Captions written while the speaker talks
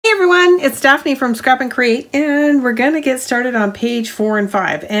it's Daphne from Scrap and Create, and we're going to get started on page 4 and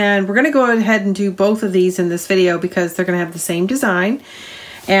 5. And we're going to go ahead and do both of these in this video because they're going to have the same design.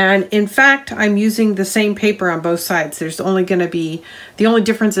 And in fact, I'm using the same paper on both sides. There's only going to be, the only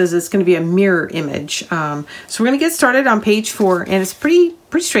difference is it's going to be a mirror image. So we're going to get started on page 4, and it's pretty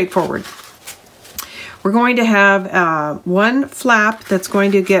straightforward. We're going to have one flap that's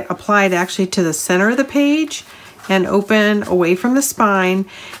going to get applied actually to the center of the page and open away from the spine.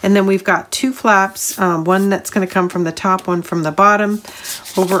 And then we've got two flaps, one that's going to come from the top, one from the bottom,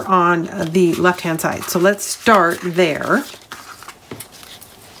 over on the left-hand side. So let's start there.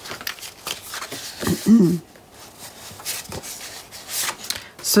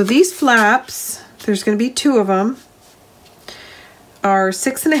 So these flaps, there's going to be two of them, are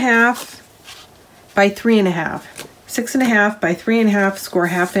 6.5 by 3.5. 6.5 by 3.5, score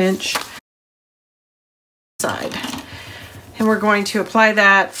 ½ inch side. And we're going to apply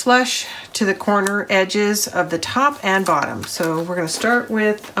that flush to the corner edges of the top and bottom. So we're going to start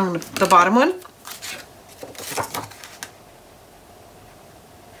with the bottom one.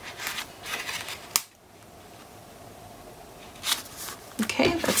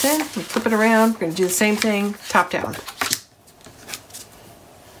 Okay, that's in. We flip it around. We're going to do the same thing, top down.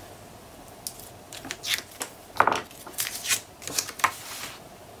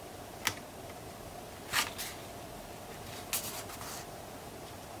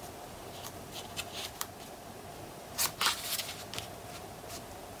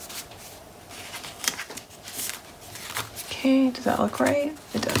 Okay, does that look right?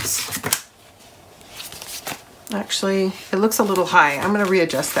 It does. Actually, it looks a little high. I'm going to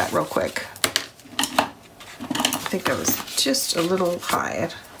readjust that real quick. I think that was just a little high.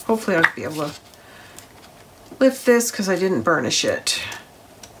 Hopefully I'll be able to lift this because I didn't burnish it.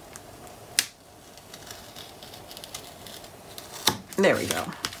 There we go.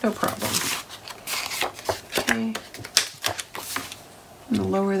 No problem. Okay. I'm going to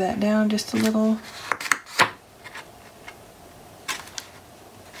lower that down just a little.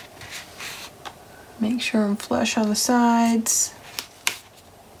 Make sure I'm flush on the sides.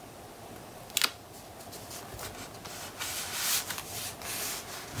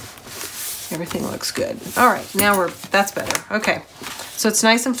 Everything looks good. All right, now that's better. Okay, so it's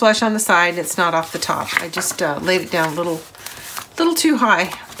nice and flush on the side. It's not off the top. I just laid it down a little too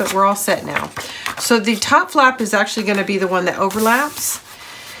high, but we're all set now. So the top flap is actually going to be the one that overlaps.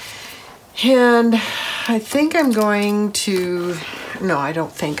 And I think I'm going to, no, I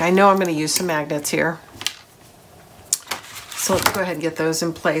don't think. I know I'm going to use some magnets here. So let's go ahead and get those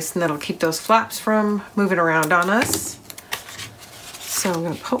in place, and that'll keep those flaps from moving around on us. So I'm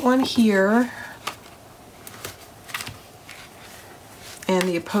going to put one here and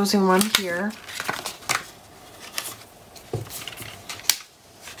the opposing one here.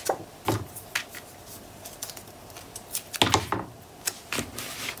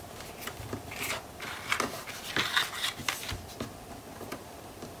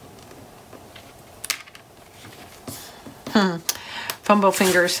 Fumble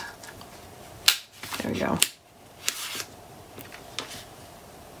fingers. There we go.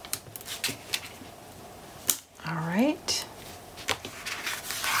 All right.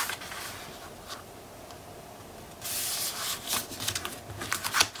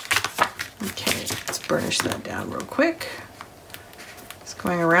 Okay, let's burnish that down real quick. It's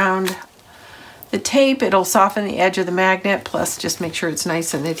going around the tape. It'll soften the edge of the magnet, plus just make sure it's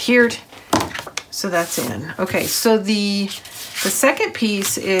nice and adhered. So that's in. Okay, so the second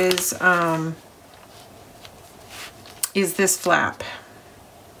piece is this flap.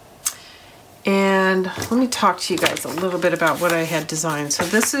 And let me talk to you guys a little bit about what I had designed. So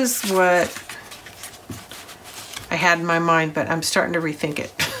this is what I had in my mind, but I'm starting to rethink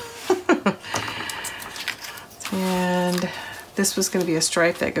it. And this was going to be a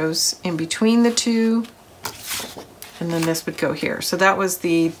stripe that goes in between the two. And then this would go here. So that was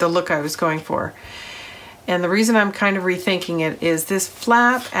the look I was going for. And the reason I'm kind of rethinking it is this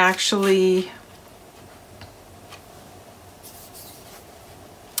flap actually,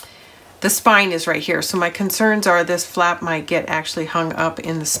 the spine is right here. So my concerns are this flap might get actually hung up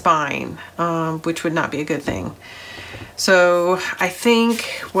in the spine, which would not be a good thing. So I think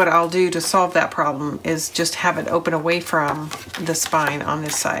what I'll do to solve that problem is just have it open away from the spine on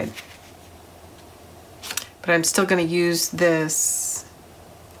this side. But I'm still going to use this.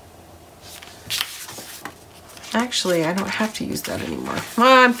 Actually, I don't have to use that anymore.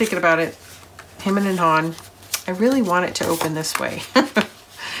 Well, I'm thinking about it. Hemming and hawing. I really want it to open this way.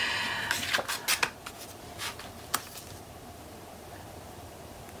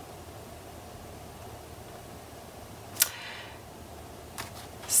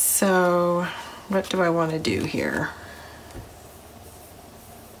 So what do I want to do here?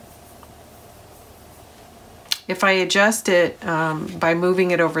 If I adjust it by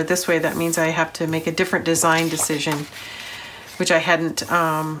moving it over this way, that means I have to make a different design decision, which I hadn't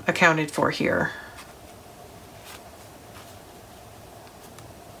accounted for here.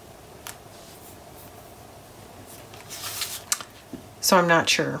 So I'm not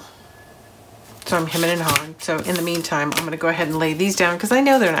sure. So I'm hemming and hawing. So in the meantime, I'm going to go ahead and lay these down because I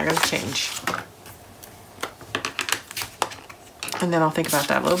know they're not going to change. And then I'll think about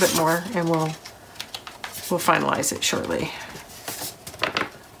that a little bit more, and we'll finalize it shortly.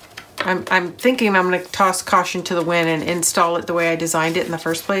 I'm thinking I'm going to toss caution to the wind and install it the way I designed it in the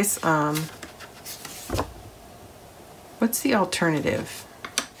first place. What's the alternative?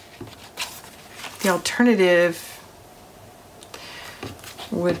 The alternative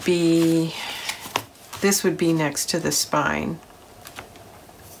would be, this would be next to the spine.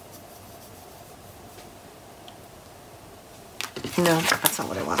 No, that's not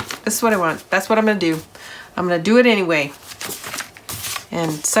what I want. This is what I want. That's what I'm going to do. I'm going to do it anyway and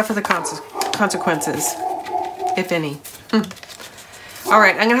suffer the consequences, if any. All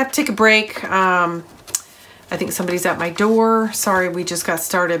right, I'm going to have to take a break. I think somebody's at my door. Sorry, we just got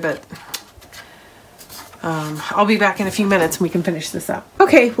started, but I'll be back in a few minutes and we can finish this up.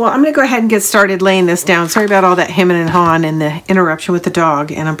 Okay, well, I'm going to go ahead and get started laying this down. Sorry about all that hemming and hawing and the interruption with the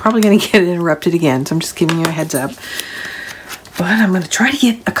dog, and I'm probably going to get interrupted again, so I'm just giving you a heads up. But I'm going to try to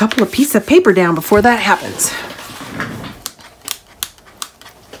get a couple of pieces of paper down before that happens.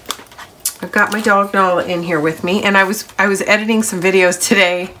 I've got my dog Nala in here with me, and I was editing some videos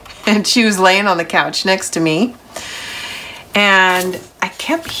today, and she was laying on the couch next to me, and I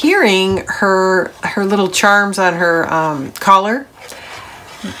kept hearing her little charms on her collar,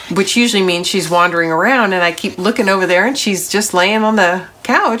 which usually means she's wandering around, and I keep looking over there and she's just laying on the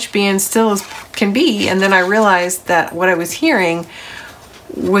couch being still as can be. And then I realized that what I was hearing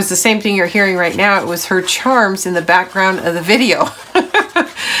was the same thing you're hearing right now. It was her charms in the background of the video.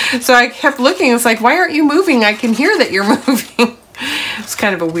 So I kept looking. It's like, why aren't you moving? I can hear that you're moving. It's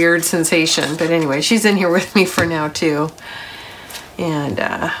kind of a weird sensation, but anyway, she's in here with me for now too. And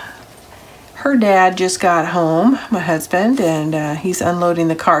her dad just got home, my husband, and he's unloading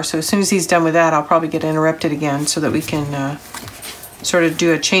the car. So as soon as he's done with that, I'll probably get interrupted again so that we can sort of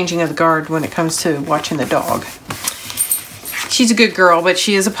do a changing of the guard when it comes to watching the dog. She's a good girl, but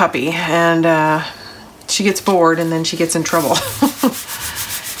she is a puppy, and she gets bored and then she gets in trouble.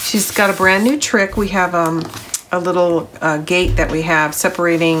 She's got a brand new trick. We have a little gate that we have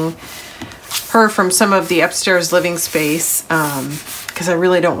separating her from some of the upstairs living space, because I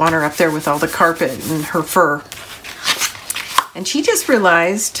really don't want her up there with all the carpet and her fur. And she just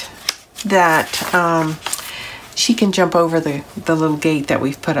realized that she can jump over the little gate that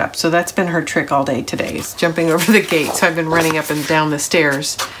we've put up. So that's been her trick all day today, is jumping over the gate. So I've been running up and down the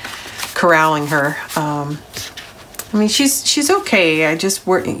stairs, corralling her. I mean, she's okay. I just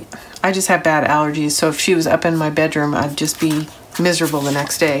have bad allergies. So if she was up in my bedroom, I'd just be miserable the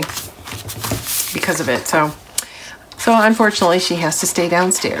next day because of it. So unfortunately she has to stay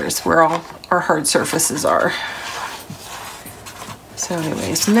downstairs where all our hard surfaces are. So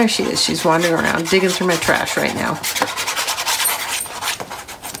anyways, and there she is. She's wandering around, digging through my trash right now.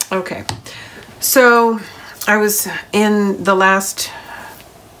 Okay, so I was in the last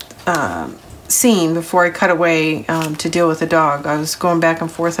scene before I cut away to deal with the dog. I was going back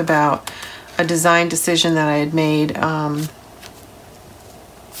and forth about a design decision that I had made,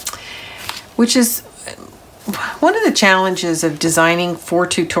 which is one of the challenges of designing for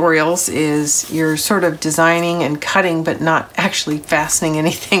tutorials is you're sort of designing and cutting but not actually fastening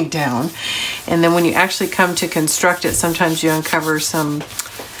anything down. And then when you actually come to construct it, sometimes you uncover some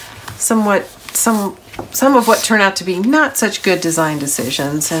of what turn out to be not such good design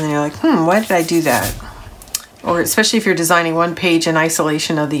decisions, and you're like, why did I do that? Or especially if you're designing one page in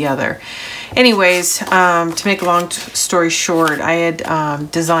isolation of the other. Anyways, to make a long story short, I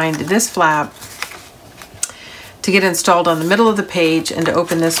had designed this flap to get installed on the middle of the page and to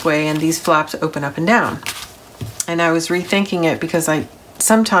open this way, and these flaps open up and down. And I was rethinking it because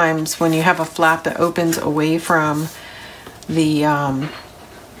sometimes when you have a flap that opens away from the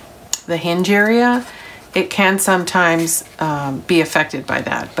hinge area, it can sometimes be affected by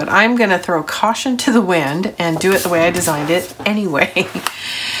that. But I'm gonna throw caution to the wind and do it the way I designed it anyway.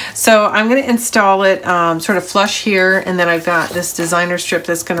 So I'm gonna install it sort of flush here, and then I've got this designer strip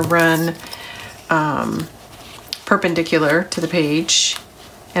that's gonna run perpendicular to the page,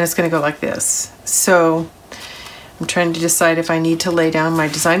 and it's gonna go like this. So I'm trying to decide if I need to lay down my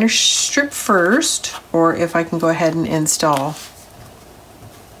designer strip first or if I can go ahead and install.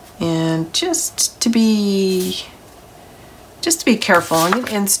 And And just to be careful, I'm going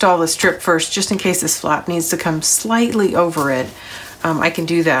to install the strip first, just in case this flap needs to come slightly over it. I can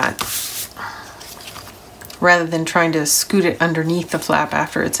do that rather than trying to scoot it underneath the flap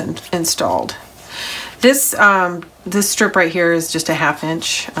after it's installed. This strip right here is just a 1/2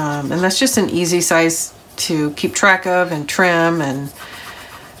 inch, and that's just an easy size to keep track of and trim, and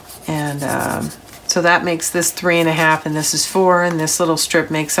so that makes this 3.5, and this is 4, and this little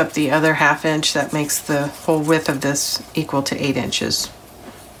strip makes up the other 1/2 inch. That makes the whole width of this equal to 8 inches,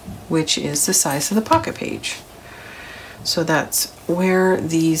 which is the size of the pocket page. So that's where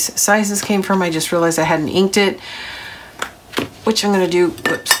these sizes came from. I just realized I hadn't inked it, which I'm going to do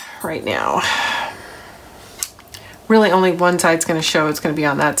right now. Really only one side's going to show. It's going to be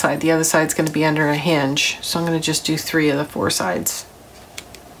on that side. The other side's going to be under a hinge. So I'm going to just do 3 of the 4 sides.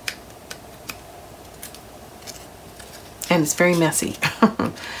 And it's very messy.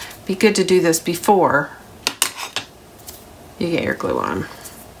 Be good to do this before you get your glue on.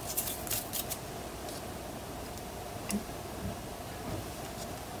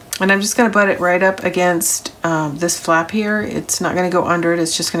 And I'm just going to butt it right up against this flap here. It's not going to go under it.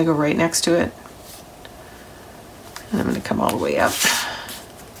 It's just going to go right next to it. And I'm going to come all the way up.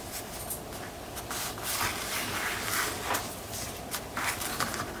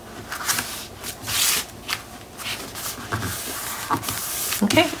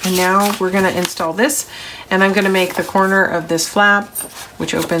 Okay, and now we're going to install this, and I'm going to make the corner of this flap,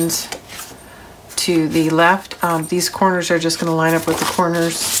 which opens to the left. These corners are just going to line up with the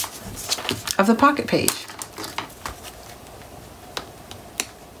corners of the pocket page.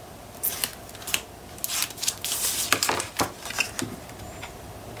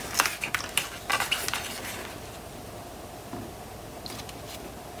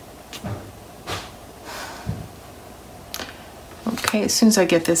 Okay, as soon as I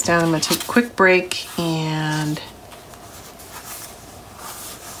get this down, I'm going to take a quick break and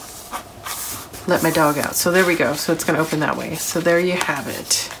let my dog out. So there we go. So it's going to open that way. So there you have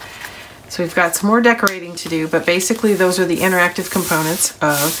it. So we've got some more decorating to do, but basically those are the interactive components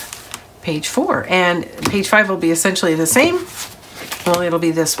of page 4. And page 5 will be essentially the same, only it'll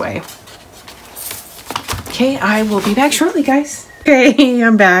be this way. Okay, I will be back shortly, guys. Okay,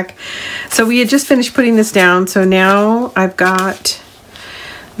 I'm back. So we had just finished putting this down, so now I've got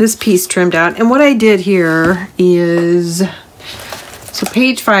this piece trimmed out. And what I did here is, so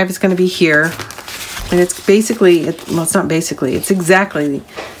page 5 is going to be here, and it's basically, well, it's not basically, it's exactly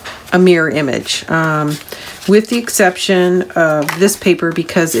a mirror image, with the exception of this paper,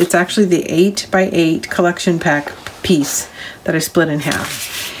 because it's actually the 8x8 collection pack piece that I split in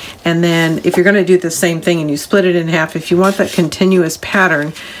half. And then if you're going to do the same thing and you split it in half, if you want that continuous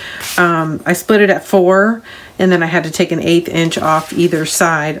pattern, I split it at 4, and then I had to take an 1/8 inch off either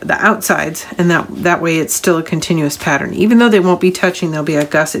side, the outsides, and that way it's still a continuous pattern. Even though they won't be touching, there'll be a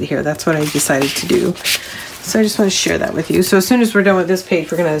gusset here. That's what I decided to do. So I just want to share that with you. So as soon as we're done with this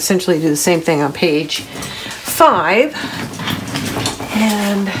page, we're going to essentially do the same thing on page 5.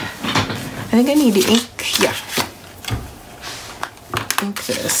 And I think I need to ink, yeah. Ink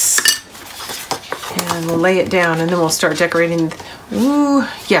this. And we'll lay it down, and then we'll start decorating. Ooh,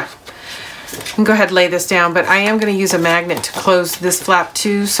 yeah. I can go ahead and lay this down, but I am going to use a magnet to close this flap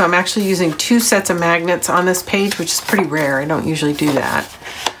too. So I'm actually using 2 sets of magnets on this page, which is pretty rare. I don't usually do that.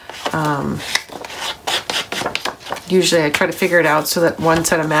 Usually I try to figure it out so that 1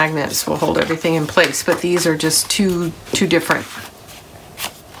 set of magnets will hold everything in place, but these are just two different.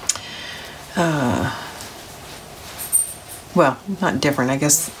 Well, not different. I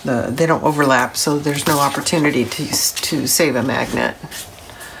guess they don't overlap, so there's no opportunity to save a magnet.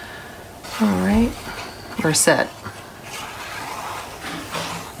 All right, we're set.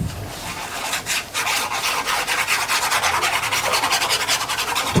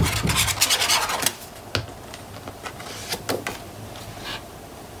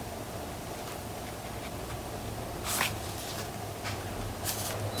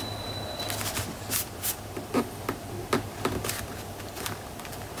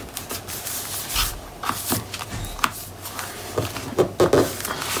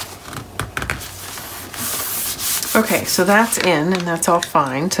 Okay, so that's in, and that's all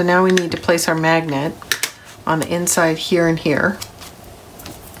fine. So now we need to place our magnet on the inside here and here.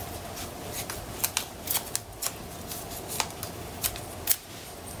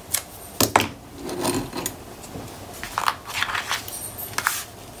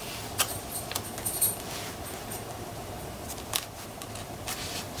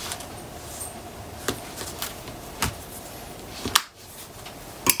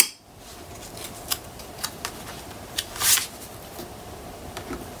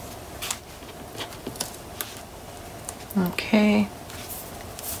 Okay.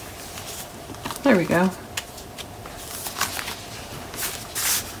 There we go.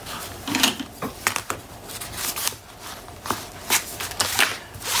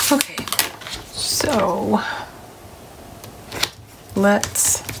 Okay, so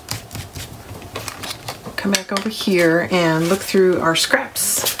let's come back over here and look through our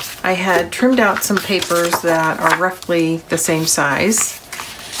scraps. I had trimmed out some papers that are roughly the same size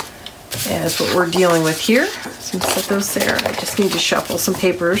as what we're dealing with here. So I'm gonna set those there. I just need to shuffle some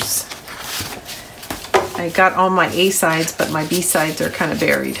papers. I got all my A sides, but my B sides are kind of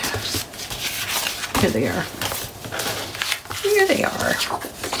buried. Here they are. Here they are.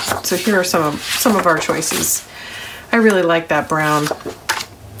 So here are some of our choices. I really like that brown.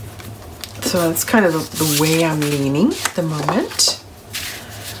 So that's kind of the way I'm leaning at the moment.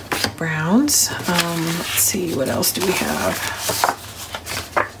 Browns. Let's see, what else do we have?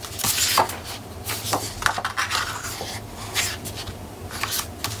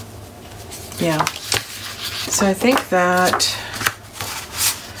 Yeah. So I think that,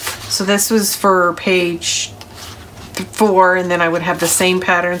 so this was for page 4, and then I would have the same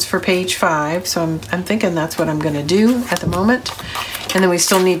patterns for page 5. So I'm thinking that's what I'm going to do at the moment. And then we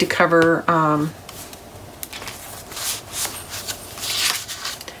still need to cover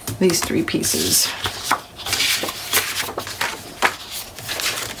these 3 pieces.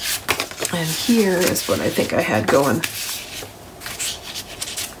 And here is what I think I had going.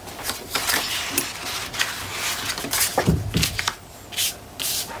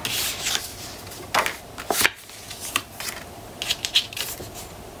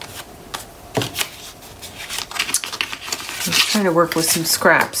 Trying to work with some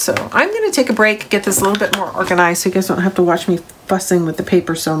scraps. So I'm going to take a break, get this a little bit more organized so you guys don't have to watch me fussing with the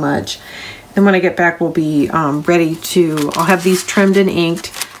paper so much. And when I get back, we'll be ready to, I'll have these trimmed and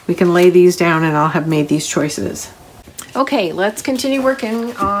inked. We can lay these down and I'll have made these choices. Okay, let's continue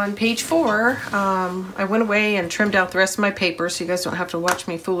working on page 4. I went away and trimmed out the rest of my paper so you guys don't have to watch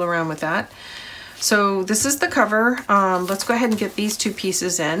me fool around with that. So this is the cover. Let's go ahead and get these 2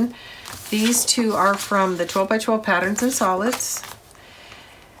 pieces in. These 2 are from the 12 by 12 Patterns and Solids.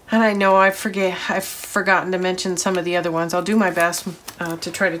 And I know I've forgotten to mention some of the other ones. I'll do my best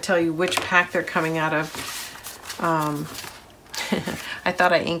to try to tell you which pack they're coming out of. I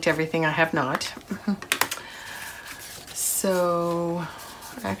thought I inked everything. I have not. So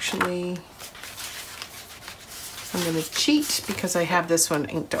actually, I'm going to cheat because I have this one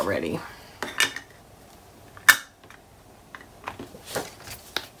inked already.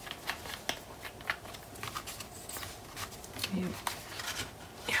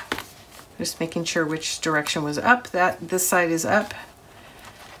 Just making sure which direction was up. This side is up,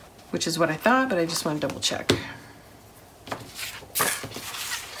 which is what I thought, but I just want to double check.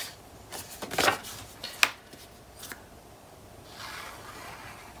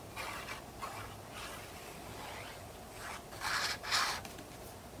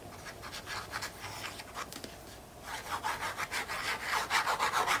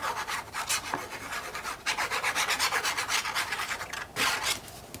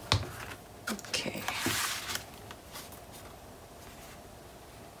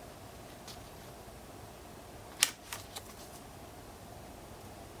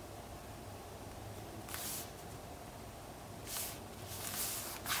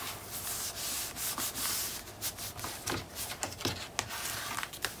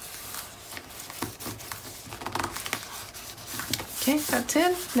 Okay, that's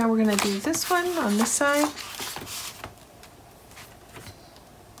in. Now we're going to do this one on this side.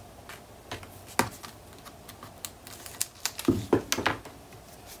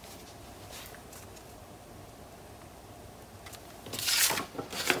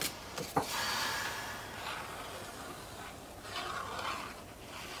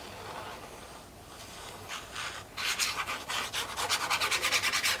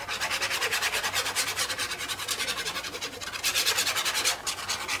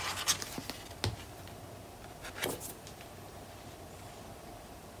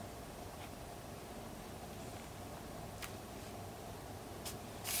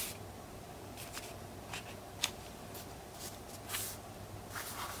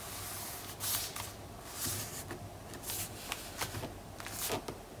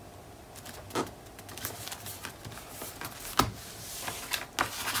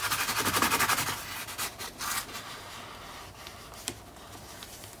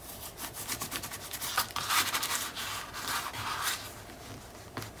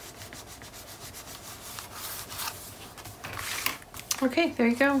 Okay, there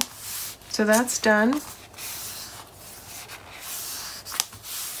you go. So that's done.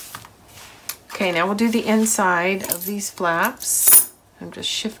 Okay, now we'll do the inside of these flaps. I'm just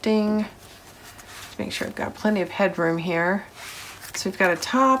shifting to make sure I've got plenty of headroom here. So we've got a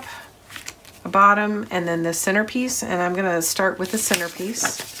top, a bottom, and then the centerpiece, and I'm gonna start with the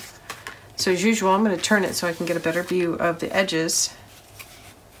centerpiece. So as usual, I'm gonna turn it so I can get a better view of the edges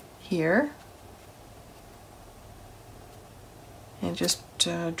here. And just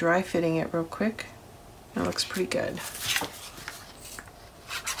dry fitting it real quick. It looks pretty good.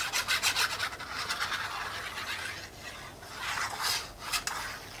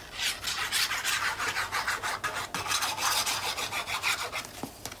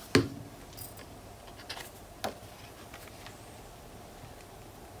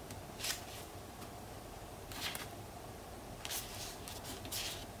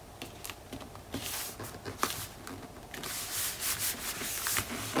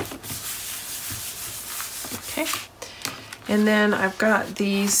 And then I've got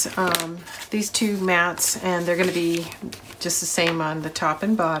these two mats, and they're going to be just the same on the top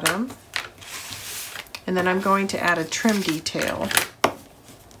and bottom. And then I'm going to add a trim detail,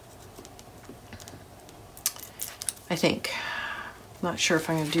 I think. I'm not sure if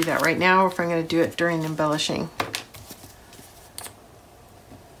I'm going to do that right now or if I'm going to do it during embellishing.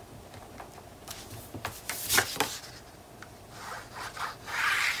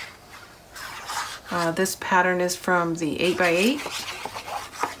 This pattern is from the 8x8.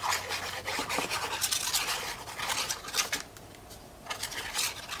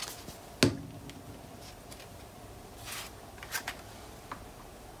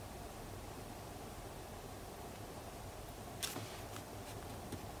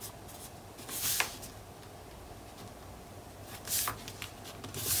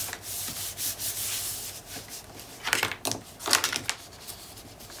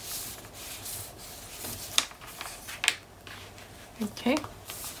 Okay. It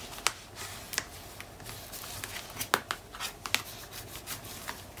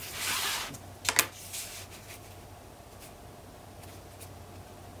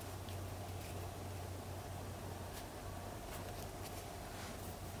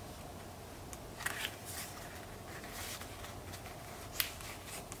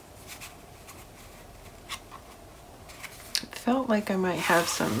felt like I might have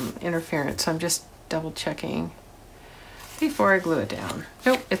some interference, so I'm just double checking before I glue it down.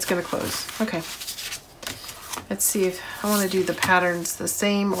 Nope, it's gonna close. Okay. Let's see if I want to do the patterns the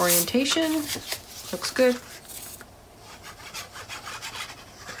same orientation. Looks good.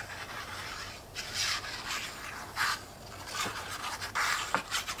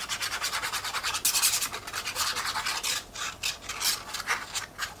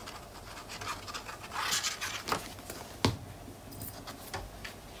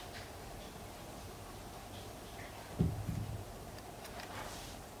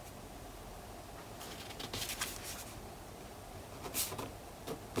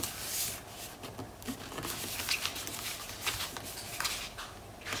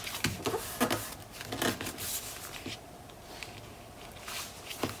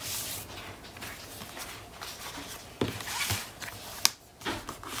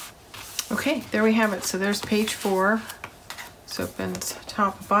 Okay, there we have it. So there's page 4. This opens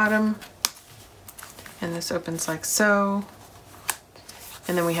top, bottom, and this opens like so.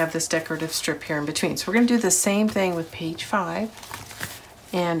 And then we have this decorative strip here in between. So we're going to do the same thing with page 5,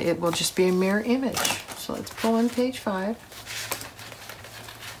 and it will just be a mirror image. So let's pull in page 5.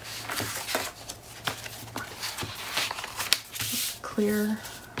 Clear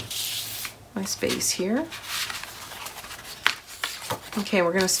my space here. Okay,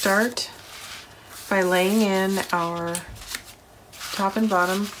 we're going to start by laying in our top and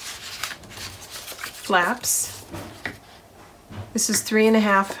bottom flaps. This is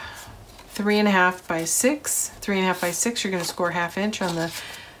 3.5 by 6. 3.5 by 6, you're going to score 1/2 inch on the,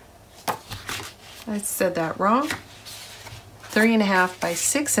 I said that wrong. 3.5 by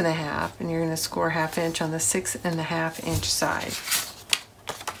 6.5, and you're going to score 1/2 inch on the 6.5 inch side.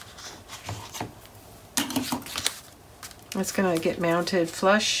 It's going to get mounted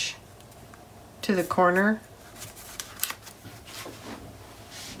flush to the corner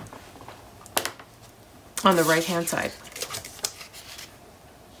on the right hand side.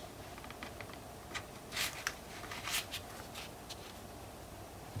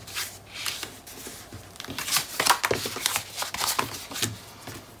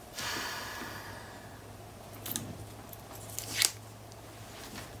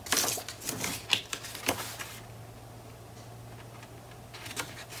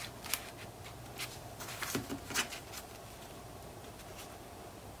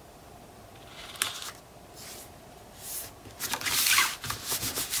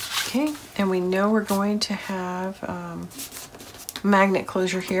 Okay, and we know we're going to have magnet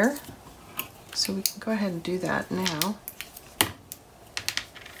closure here, so we can go ahead and do that now.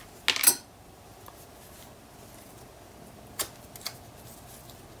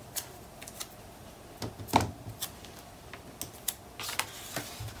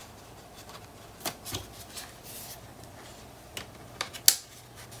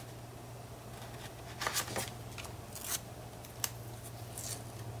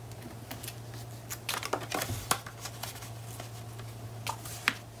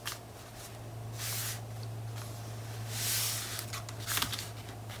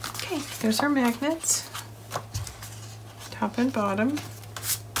 Okay, there's our magnets, top and bottom.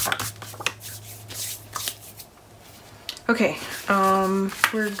 Okay,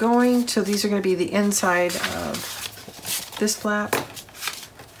 we're going to, these are going to be the inside of this flap.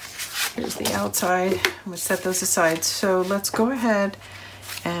 Here's the outside. I'm going to set those aside. So let's go ahead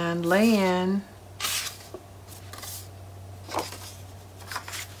and lay in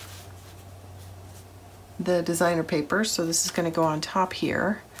the designer paper. So this is going to go on top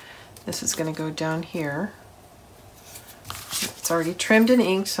here. This is going to go down here. It's already trimmed and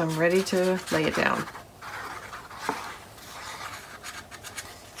inked, so I'm ready to lay it down.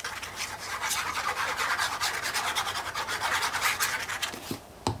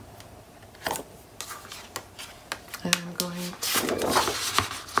 And I'm going to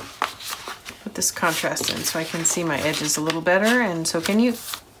put this contrast in so I can see my edges a little better, and so can you.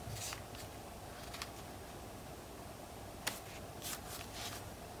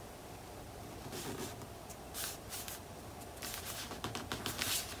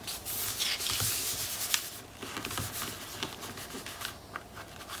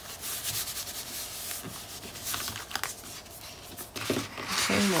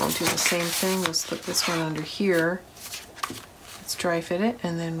 We'll do the same thing. We'll slip this one under here. Let's dry fit it,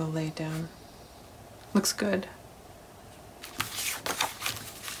 and then we'll lay it down. Looks good.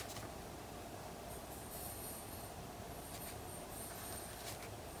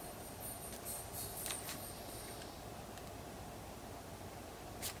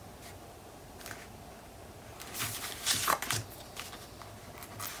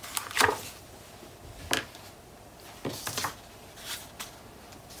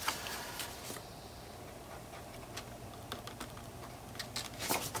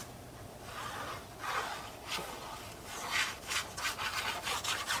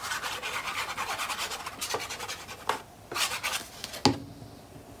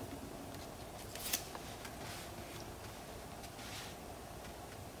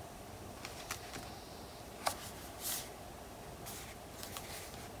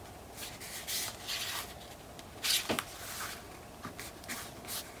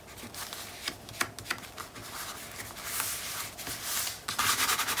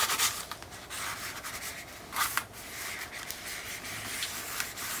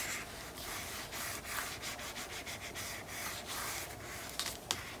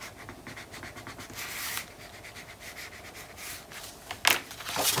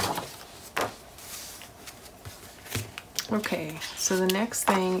 Okay, so the next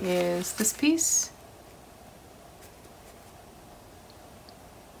thing is this piece.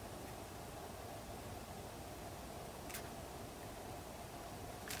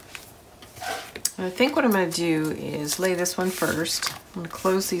 I think what I'm going to do is lay this one first. I'm going to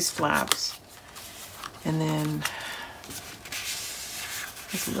close these flaps, and then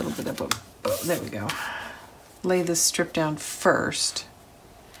there's a little bit of a, oh, there we go. Lay this strip down first,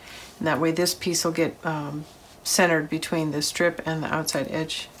 and that way this piece will get centered between the strip and the outside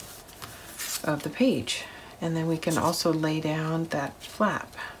edge of the page. And then we can also lay down that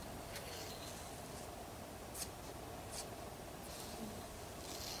flap.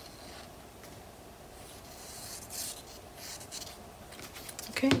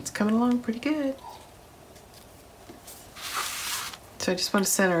 Okay, it's coming along pretty good. So I just want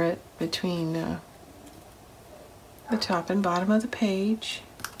to center it between the top and bottom of the page.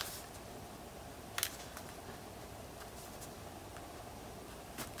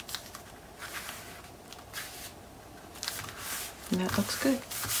 And that looks good.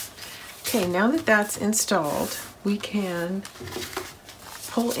 Okay, now that that's installed, we can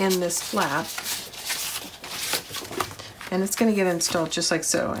pull in this flap, and it's going to get installed just like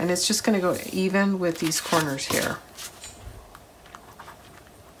so, and it's just going to go even with these corners here.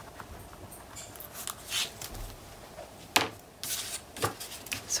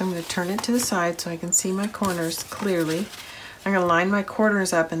 So I'm going to turn it to the side so I can see my corners clearly. I'm going to line my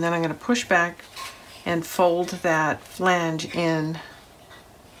corners up, and then I'm going to push back and fold that flange in,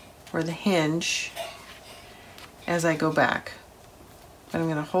 or the hinge, as I go back. but I'm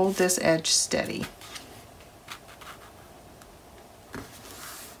going to hold this edge steady.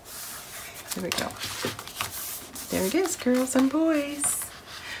 There we go. There it is, girls and boys.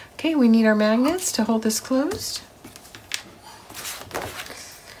 Okay, we need our magnets to hold this closed.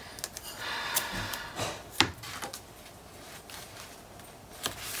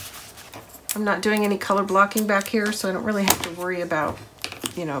 I'm not doing any color blocking back here, so I don't really have to worry about,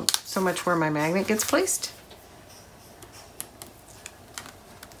 you know, so much where my magnet gets placed.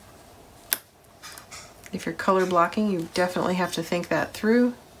 If you're color blocking, you definitely have to think that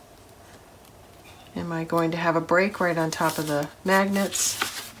through. Am I going to have a break right on top of the magnets?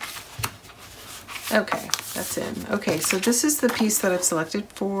 Okay, that's in. Okay, so this is the piece that I've selected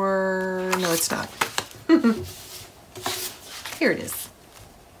for, no it's not. Here it is.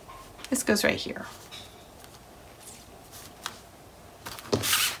 This goes right here.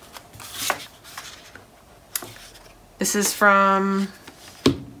 This is from,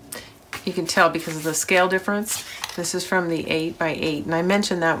 you can tell because of the scale difference, this is from the 8x8, and I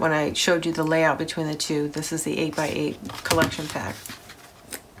mentioned that when I showed you the layout between the two. This is the 8x8 collection pack.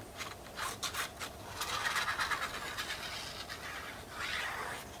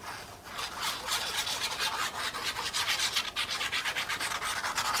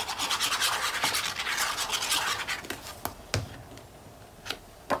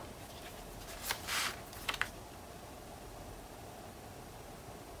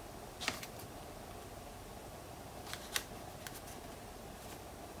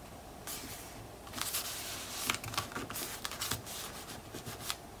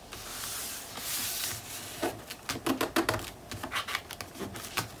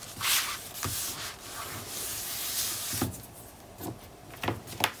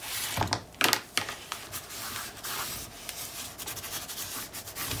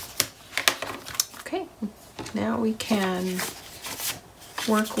 Okay, now we can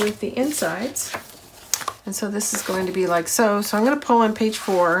work with the insides. And so this is going to be like so. So I'm going to pull on page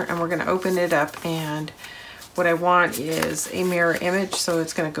 4 and we're going to open it up, and what I want is a mirror image, so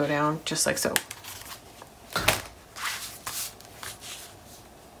it's going to go down just like so.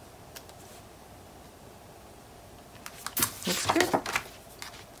 Looks good.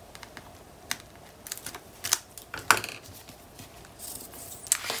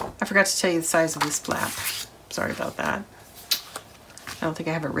 I forgot to tell you the size of this flap. Sorry about that. I don't think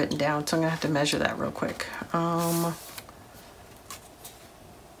I have it written down, so I'm gonna have to measure that real quick.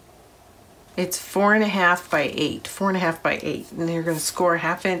 It's 4.5 by 8, 4.5 by 8, and you're gonna score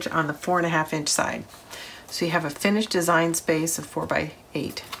 1/2 inch on the 4.5 inch side. So you have a finished design space of 4 by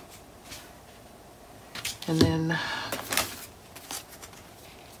 8. And then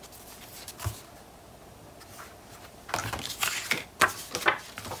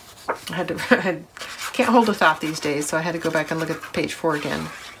I can't hold a thought these days, so I had to go back and look at page 4 again.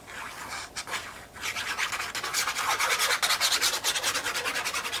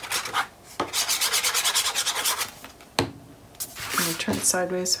 I'm going to turn it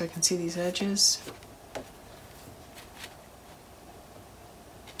sideways so I can see these edges.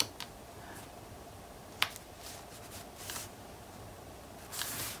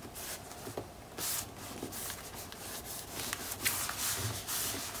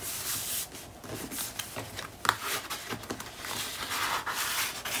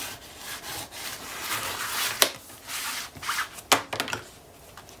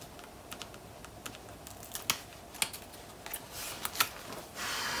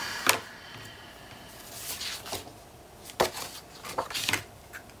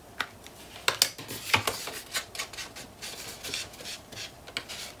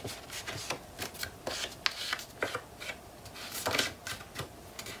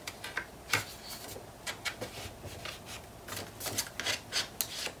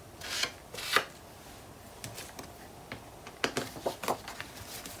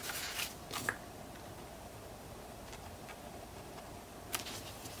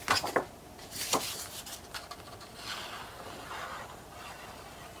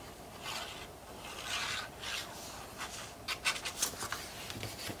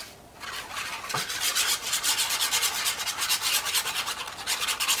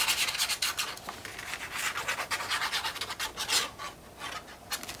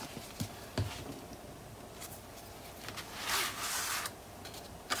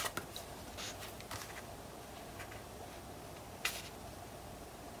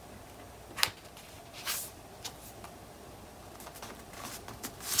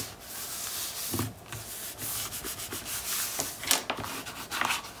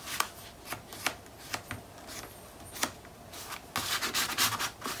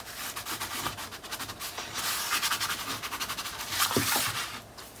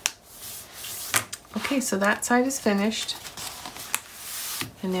 Okay, so that side is finished.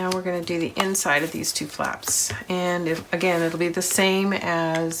 And now we're going to do the inside of these two flaps. And again, it'll be the same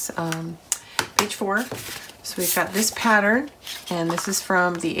as page 4. So we've got this pattern, and this is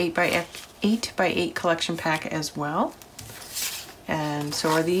from the 8x8 collection pack as well. And so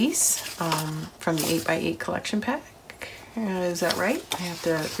are these from the 8x8 collection pack. Is that right? I have to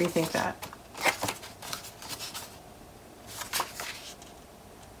rethink that.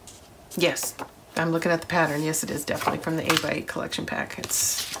 Yes, I'm looking at the pattern. Yes, it is definitely from the 8x8 collection pack.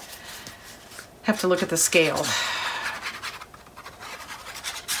 Have to look at the scale.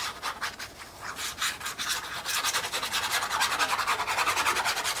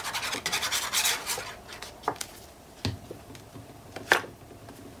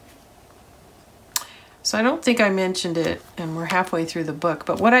 So I don't think I mentioned it, and we're halfway through the book,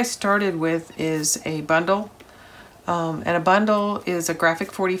 but what I started with is a bundle. And a bundle is a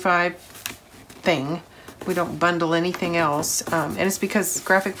graphic 45 thing. We don't bundle anything else. And it's because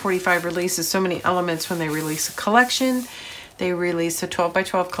graphic 45 releases so many elements when they release a collection. They release a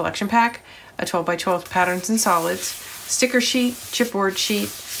 12x12 collection pack, a 12x12 patterns and solids, sticker sheet, chipboard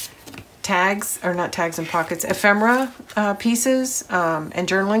sheet, tags, or not tags and pockets, ephemera pieces, and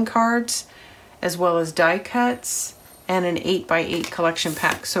journaling cards, as well as die cuts, and an 8x8 collection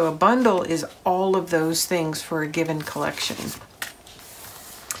pack. So a bundle is all of those things for a given collection.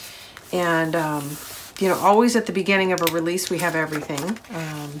 And, you know, always at the beginning of a release, we have everything.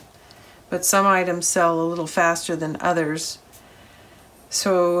 But some items sell a little faster than others.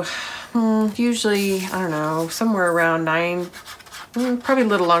 So usually, I don't know, somewhere around 9, probably a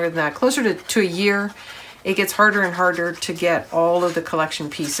little longer than that, closer to a year, it gets harder and harder to get all of the collection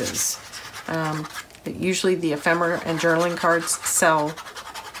pieces. Usually the ephemera and journaling cards sell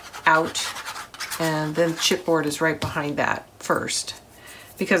out, and then chipboard is right behind that first,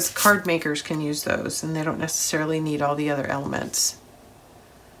 because card makers can use those and they don't necessarily need all the other elements.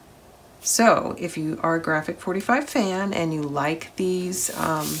 So if you are a graphic 45 fan and you like these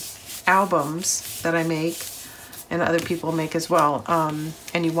albums that I make and other people make as well,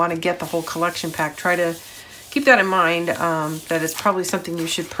 and you want to get the whole collection pack, try to keep that in mind, that it's probably something you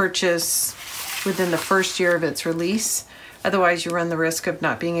should purchase within the first year of its release. Otherwise, you run the risk of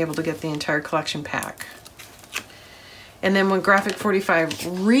not being able to get the entire collection pack. And then when Graphic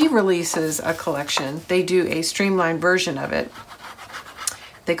 45 re-releases a collection, they do a streamlined version of it.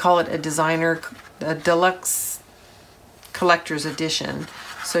 They call it a deluxe collector's edition.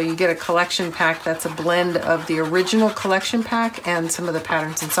 So you get a collection pack that's a blend of the original collection pack and some of the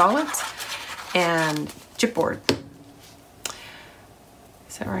patterns and solids and chipboard.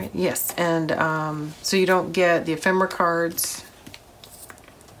 Is that right? Yes. And so you don't get the ephemera cards.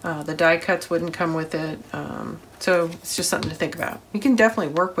 The die cuts wouldn't come with it. So it's just something to think about. You can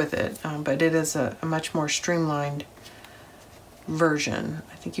definitely work with it, but it is a much more streamlined version.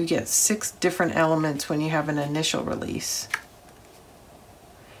 I think you get 6 different elements when you have an initial release.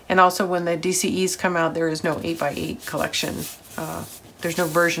 And also when the DCEs come out, there is no 8x8 collection. There's no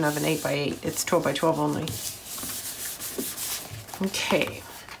version of an 8x8. It's 12x12 only. Okay.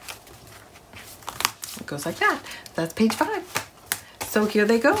 It goes like that. That's page 5. So here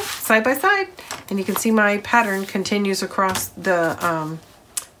they go, side by side. And you can see my pattern continues across the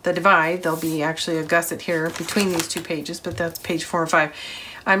divide. There'll be actually a gusset here between these 2 pages, but that's page 4 and 5.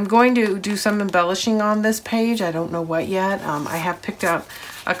 I'm going to do some embellishing on this page. I don't know what yet. I have picked out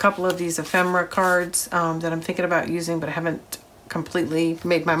a couple of these ephemera cards that I'm thinking about using, but I haven't completely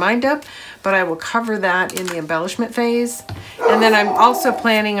made my mind up. But I will cover that in the embellishment phase. And then I'm also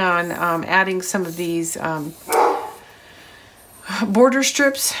planning on adding some of these border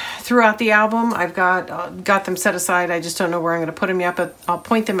strips throughout the album. I've got them set aside. I just don't know where I'm going to put them yet, but I'll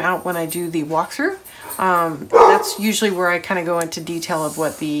point them out when I do the walkthrough. That's usually where I kind of go into detail of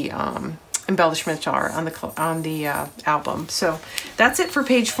what the embellishments are on the album. So that's it for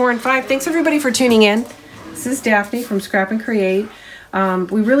page 4 and 5. Thanks everybody for tuning in. This is Daphne from Scrap and Create.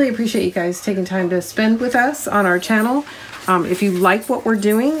 We really appreciate you guys taking time to spend with us on our channel. If you like what we're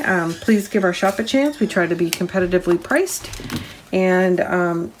doing, please give our shop a chance. We try to be competitively priced. And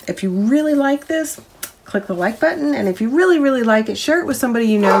if you really like this, click the like button. And if you really, really like it, share it with somebody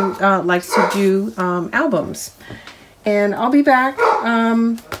you know likes to do albums. And I'll be back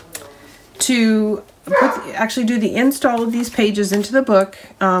to actually do the install of these pages into the book.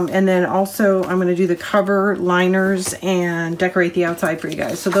 And then also I'm going to do the cover, liners, and decorate the outside for you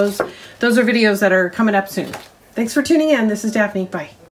guys. So those are videos that are coming up soon. Thanks for tuning in. This is Daphne. Bye.